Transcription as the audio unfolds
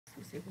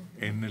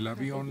En el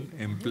avión,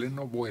 en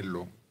pleno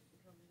vuelo,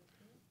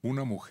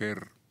 una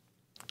mujer,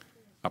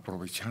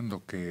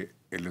 aprovechando que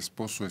el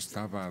esposo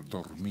estaba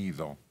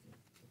dormido,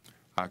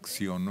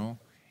 accionó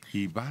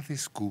y va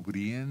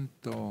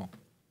descubriendo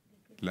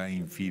la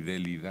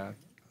infidelidad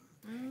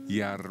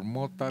y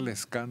armó tal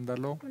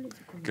escándalo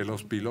que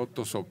los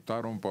pilotos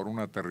optaron por un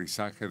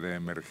aterrizaje de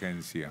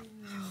emergencia.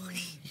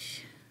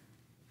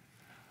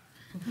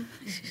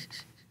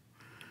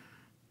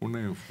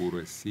 Una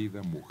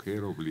enfurecida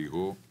mujer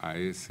obligó a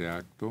ese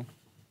acto,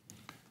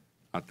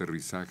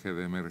 aterrizaje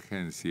de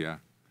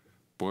emergencia,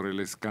 por el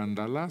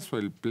escandalazo,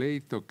 el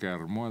pleito que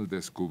armó al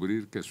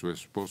descubrir que su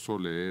esposo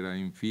le era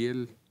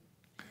infiel.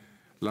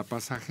 La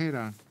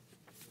pasajera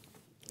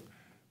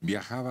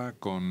viajaba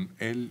con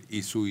él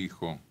y su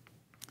hijo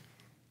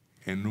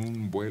en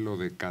un vuelo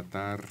de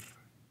Qatar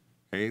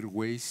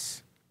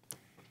Airways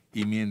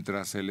y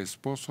mientras el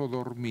esposo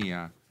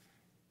dormía,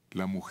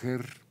 la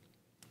mujer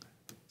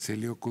se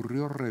le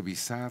ocurrió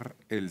revisar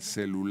el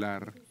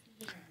celular,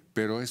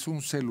 pero es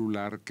un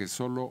celular que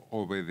solo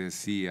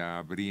obedecía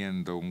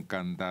abriendo un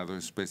candado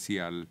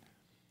especial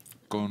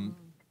con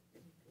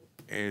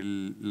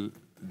el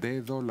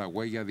dedo, la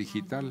huella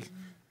digital.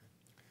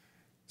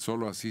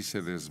 Solo así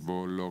se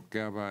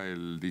desbloqueaba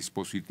el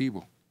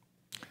dispositivo.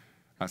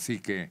 Así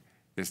que,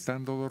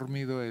 estando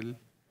dormido él,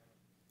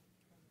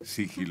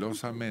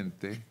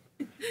 sigilosamente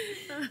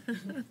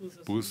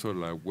puso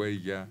la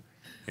huella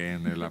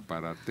en el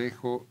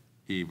aparatejo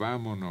y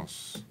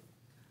vámonos.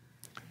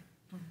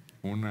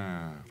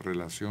 Una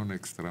relación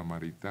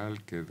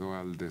extramarital quedó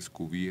al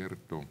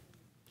descubierto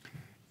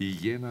y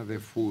llena de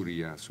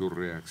furia, su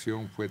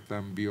reacción fue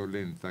tan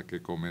violenta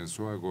que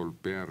comenzó a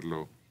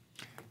golpearlo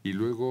y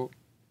luego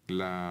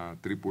la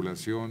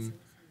tripulación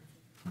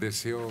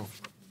deseó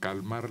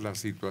calmar la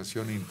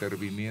situación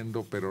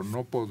interviniendo, pero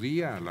no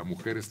podía. La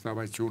mujer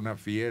estaba hecha una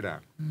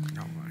fiera.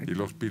 Y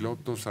los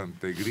pilotos,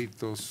 ante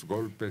gritos,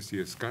 golpes y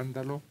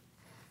escándalo,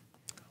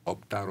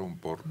 optaron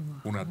por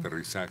un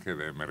aterrizaje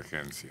de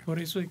emergencia.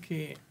 Por eso hay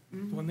que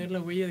poner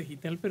la huella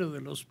digital, pero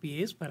de los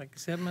pies, para que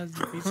sea más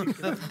difícil.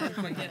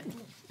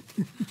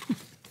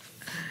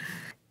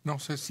 No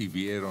sé si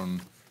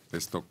vieron,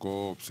 les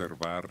tocó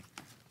observar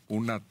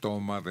una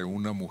toma de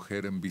una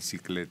mujer en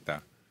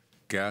bicicleta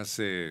que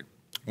hace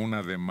un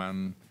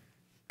ademán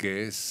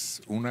que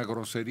es una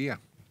grosería,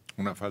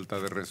 una falta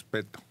de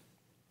respeto.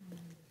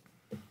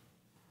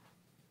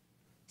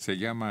 Se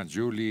llama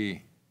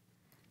Julie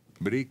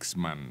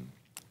Brixman,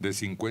 de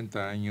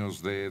 50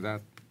 años de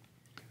edad.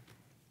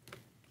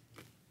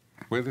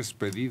 Fue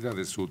despedida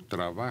de su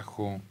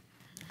trabajo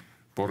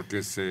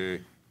porque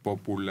se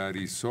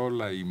popularizó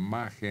la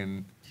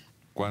imagen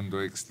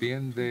cuando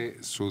extiende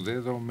su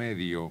dedo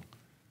medio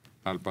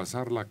al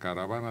pasar la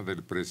caravana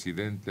del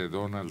presidente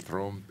Donald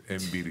Trump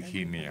en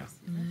Virginia.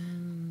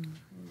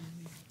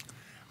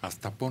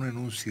 Hasta ponen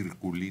un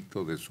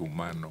circulito de su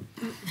mano.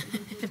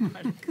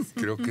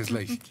 Creo que es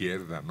la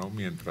izquierda, ¿no?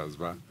 Mientras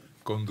va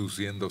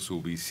conduciendo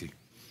su bici.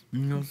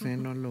 No sé,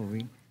 no lo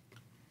vi.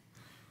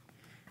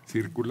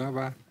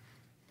 Circulaba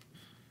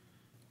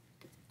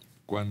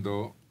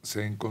cuando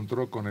se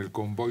encontró con el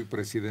convoy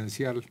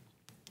presidencial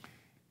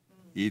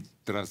y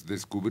tras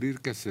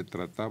descubrir que se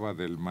trataba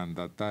del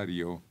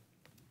mandatario,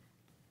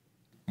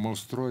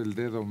 mostró el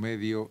dedo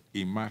medio,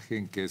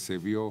 imagen que se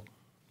vio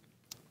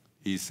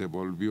y se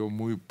volvió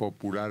muy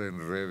popular en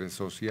redes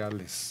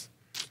sociales,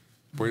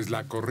 pues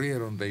la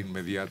corrieron de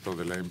inmediato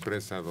de la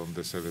empresa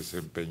donde se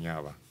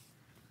desempeñaba.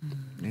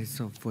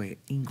 Eso fue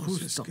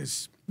injusto.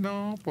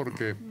 No,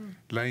 porque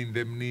la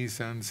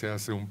indemnizan, se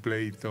hace un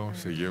pleito,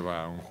 se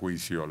lleva a un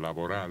juicio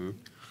laboral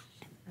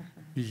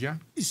y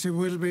ya. Y se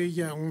vuelve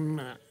ella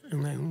una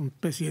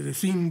especie de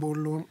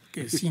símbolo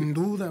que sin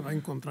duda va a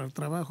encontrar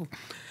trabajo.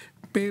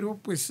 Pero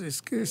pues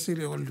es que se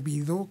le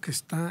olvidó que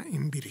está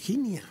en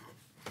Virginia,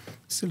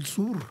 es el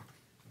sur.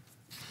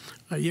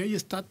 Ahí hay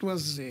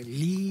estatuas de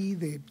Lee,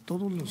 de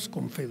todos los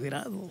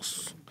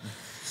confederados.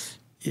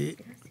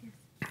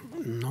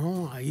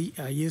 No, ahí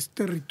es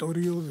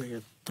territorio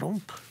de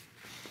Trump.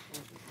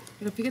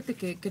 Pero fíjate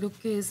que creo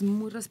que es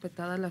muy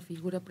respetada la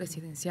figura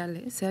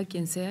presidencial, sea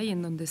quien sea y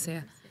en donde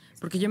sea.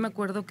 Porque yo me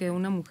acuerdo que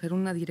una mujer,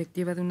 una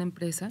directiva de una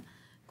empresa,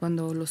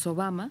 cuando los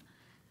Obama,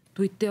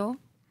 tuiteó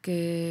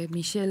que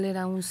Michelle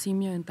era un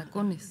simio en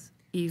tacones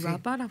y va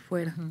para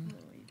afuera.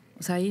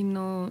 O sea, ahí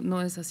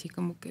no es así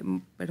como que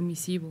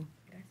permisivo.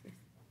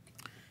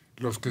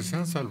 Los que se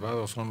han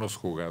salvado son los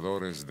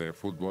jugadores de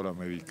fútbol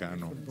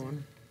americano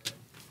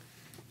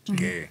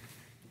que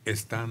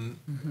están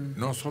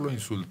no solo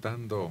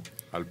insultando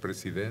al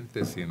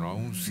presidente, sino a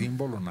un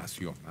símbolo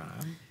nacional.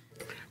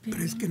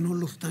 Pero es que no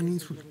lo están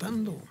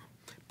insultando.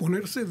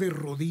 Ponerse de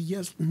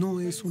rodillas no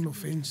es una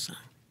ofensa.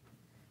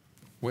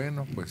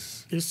 Bueno,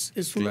 pues es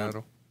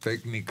claro,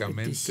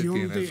 técnicamente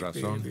tienes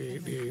razón.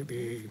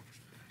 De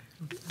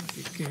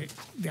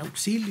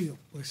auxilio,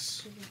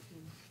 pues,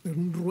 de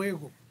un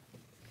ruego.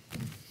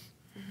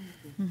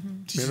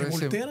 Si se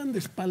voltearan de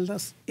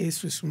espaldas,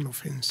 eso es una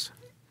ofensa.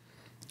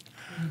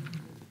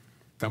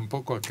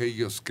 Tampoco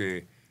aquellos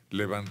que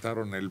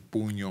levantaron el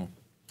puño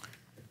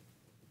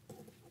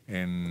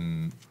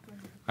en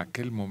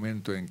aquel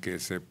momento en que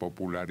se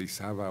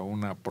popularizaba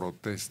una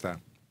protesta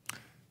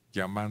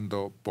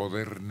llamando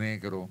poder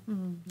negro.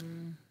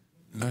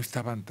 No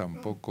estaban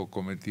tampoco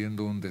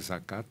cometiendo un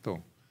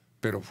desacato,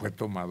 pero fue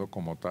tomado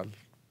como tal.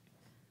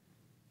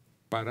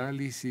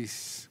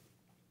 Parálisis,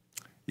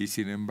 y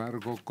sin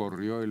embargo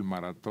corrió el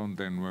maratón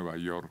de Nueva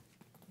York.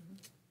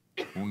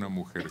 Una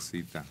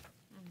mujercita,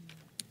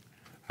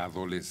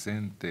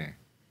 adolescente,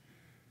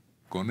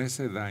 con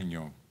ese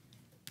daño,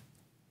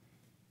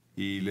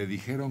 y le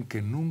dijeron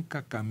que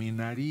nunca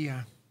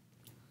caminaría.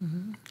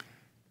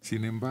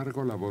 Sin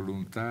embargo, la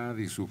voluntad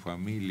y su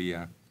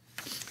familia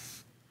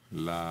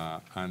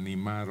la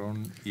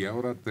animaron y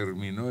ahora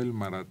terminó el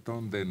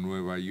maratón de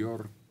Nueva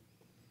York.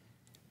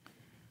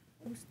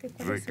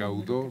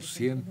 Recaudó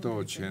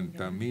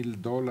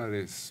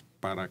 $180,000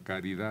 para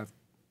caridad.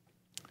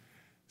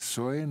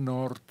 Zoe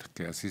Nord,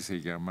 que así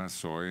se llama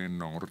Zoe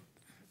Nord,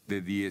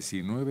 de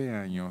 19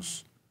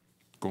 años,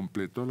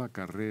 completó la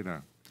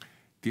carrera.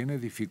 Tiene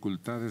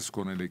dificultades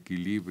con el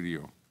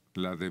equilibrio,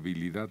 la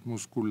debilidad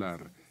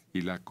muscular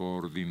y la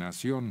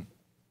coordinación.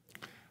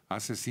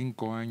 Hace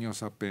 5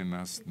 años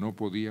apenas no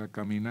podía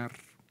caminar.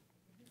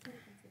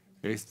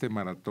 Este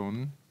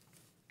maratón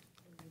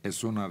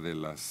es una de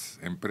las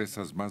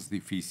empresas más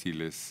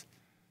difíciles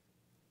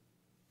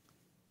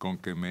con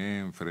que me he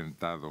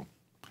enfrentado,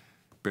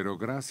 pero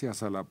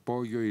gracias al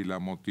apoyo y la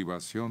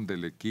motivación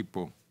del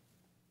equipo,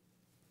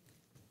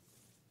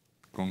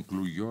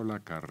 concluyó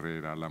la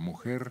carrera. La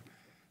mujer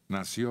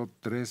nació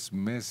 3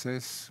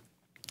 meses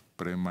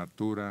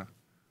prematura,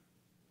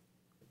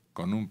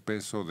 con un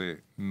peso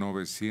de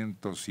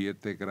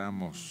 907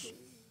 gramos.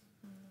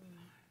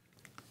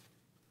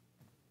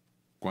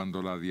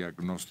 Cuando la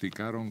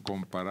diagnosticaron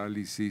con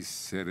parálisis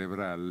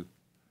cerebral,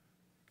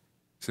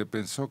 se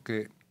pensó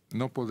que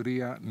no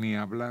podría ni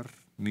hablar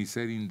ni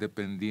ser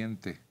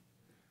independiente,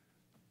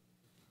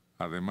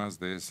 además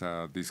de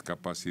esa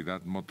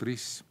discapacidad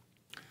motriz.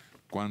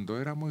 Cuando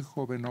era muy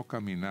joven no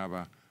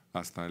caminaba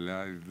hasta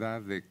la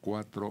edad de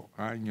 4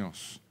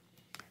 años.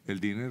 El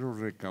dinero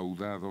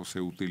recaudado se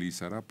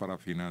utilizará para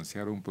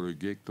financiar un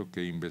proyecto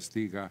que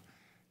investiga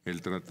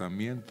el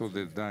tratamiento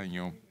de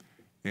daño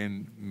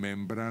en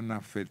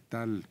membrana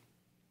fetal,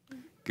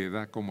 que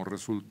da como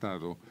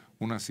resultado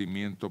un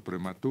nacimiento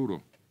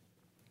prematuro.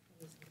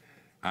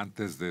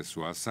 Antes de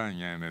su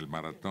hazaña en el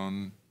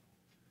maratón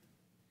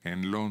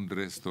en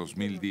Londres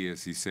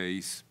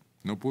 2016,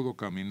 no pudo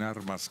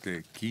caminar más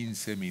que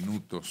 15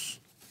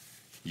 minutos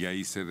y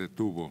ahí se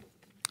detuvo.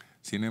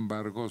 Sin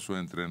embargo, su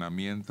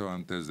entrenamiento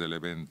antes del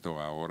evento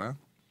ahora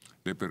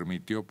le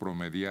permitió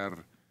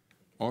promediar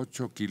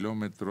 8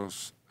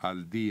 kilómetros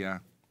al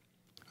día,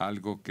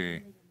 algo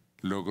que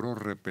logró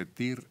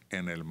repetir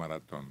en el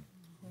maratón.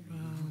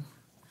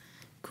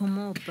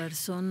 Como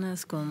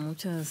personas con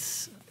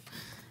muchas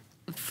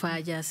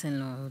fallas en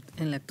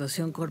la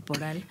actuación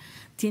corporal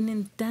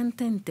tienen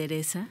tanta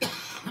entereza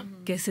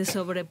que se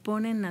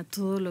sobreponen a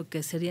todo lo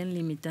que serían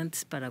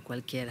limitantes para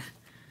cualquiera.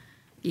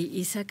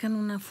 Y sacan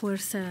una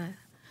fuerza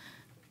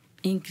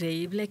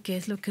increíble, que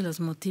es lo que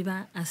los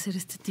motiva a hacer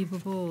este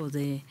tipo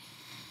de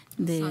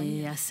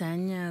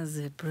hazañas,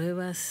 de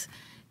pruebas,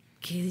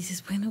 que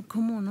dices, bueno,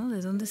 ¿cómo, no?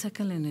 ¿De dónde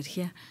sacan la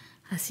energía?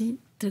 Así,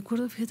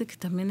 recuerdo, fíjate que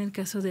también el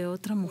caso de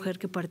otra mujer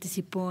que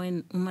participó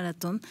en un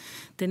maratón,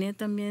 tenía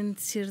también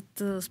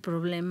ciertos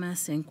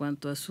problemas en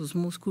cuanto a sus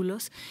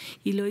músculos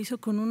y lo hizo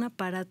con un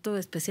aparato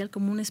especial,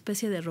 como una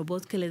especie de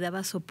robot que le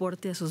daba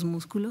soporte a sus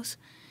músculos.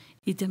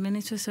 Y también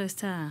hizo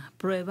esta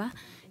prueba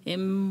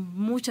en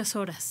muchas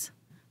horas,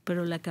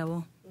 pero la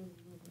acabó,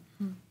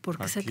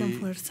 porque Aquí sacan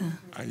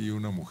fuerza. Hay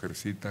una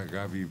mujercita,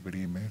 Gaby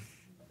Brimer,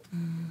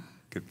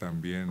 que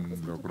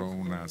también logró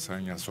una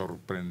hazaña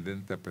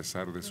sorprendente a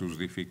pesar de sus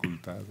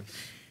dificultades.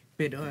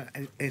 Pero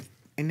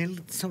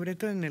sobre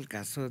todo en el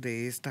caso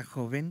de esta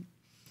joven,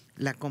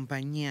 la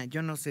compañía,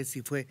 yo no sé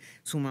si fue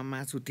su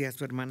mamá, su tía,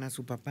 su hermana,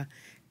 su papá,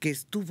 que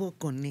estuvo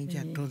con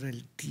ella todo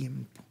el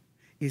tiempo,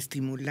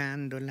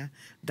 estimulándola,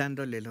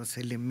 dándole los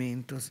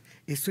elementos.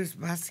 Eso es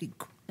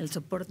básico. El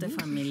soporte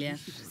familiar,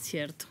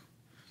 cierto.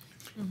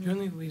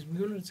 Johnny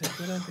Weissmuller se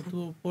acuerda que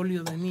tuvo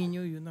polio de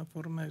niño y una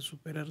forma de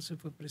superarse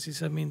fue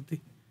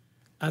precisamente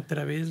a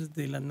través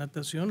de la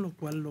natación, lo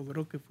cual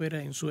logró que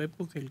fuera en su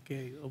época el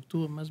que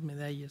obtuvo más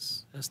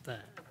medallas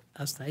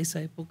hasta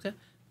esa época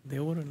de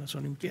oro en las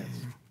Olimpiadas.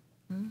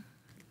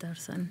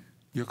 Tarzán.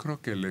 Yo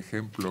creo que el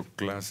ejemplo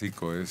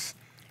clásico es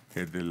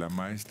el de la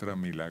maestra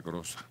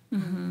milagrosa.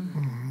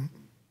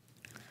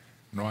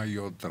 No hay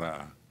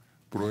otra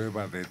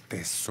prueba de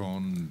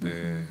tesón,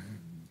 de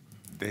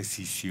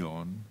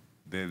decisión,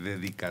 de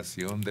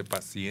dedicación, de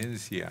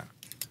paciencia.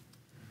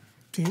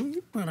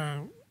 Sí,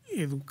 para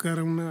educar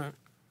a una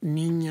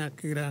niña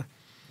que era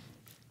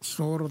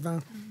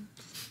sorda,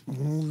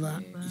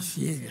 muda y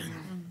ciega.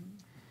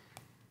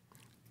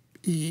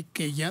 Y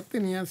que ya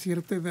tenía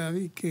cierta edad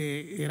y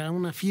que era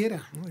una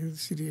fiera, ¿no? Es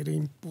decir, era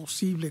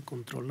imposible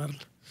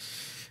controlarla.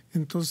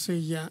 Entonces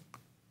ella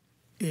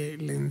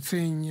le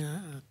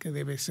enseña que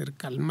debe ser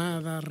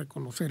calmada,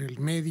 reconocer el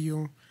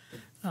medio,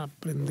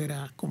 aprender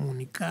a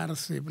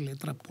comunicarse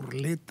letra por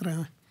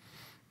letra,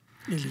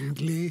 el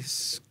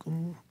inglés,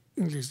 como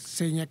le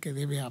enseña que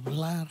debe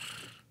hablar.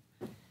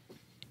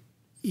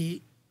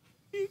 Y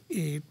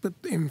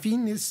en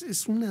fin,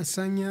 es una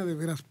hazaña de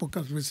veras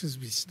pocas veces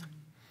vista.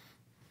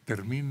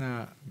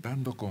 Termina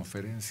dando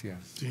conferencias,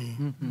 Sí.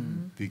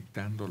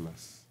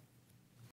 dictándolas.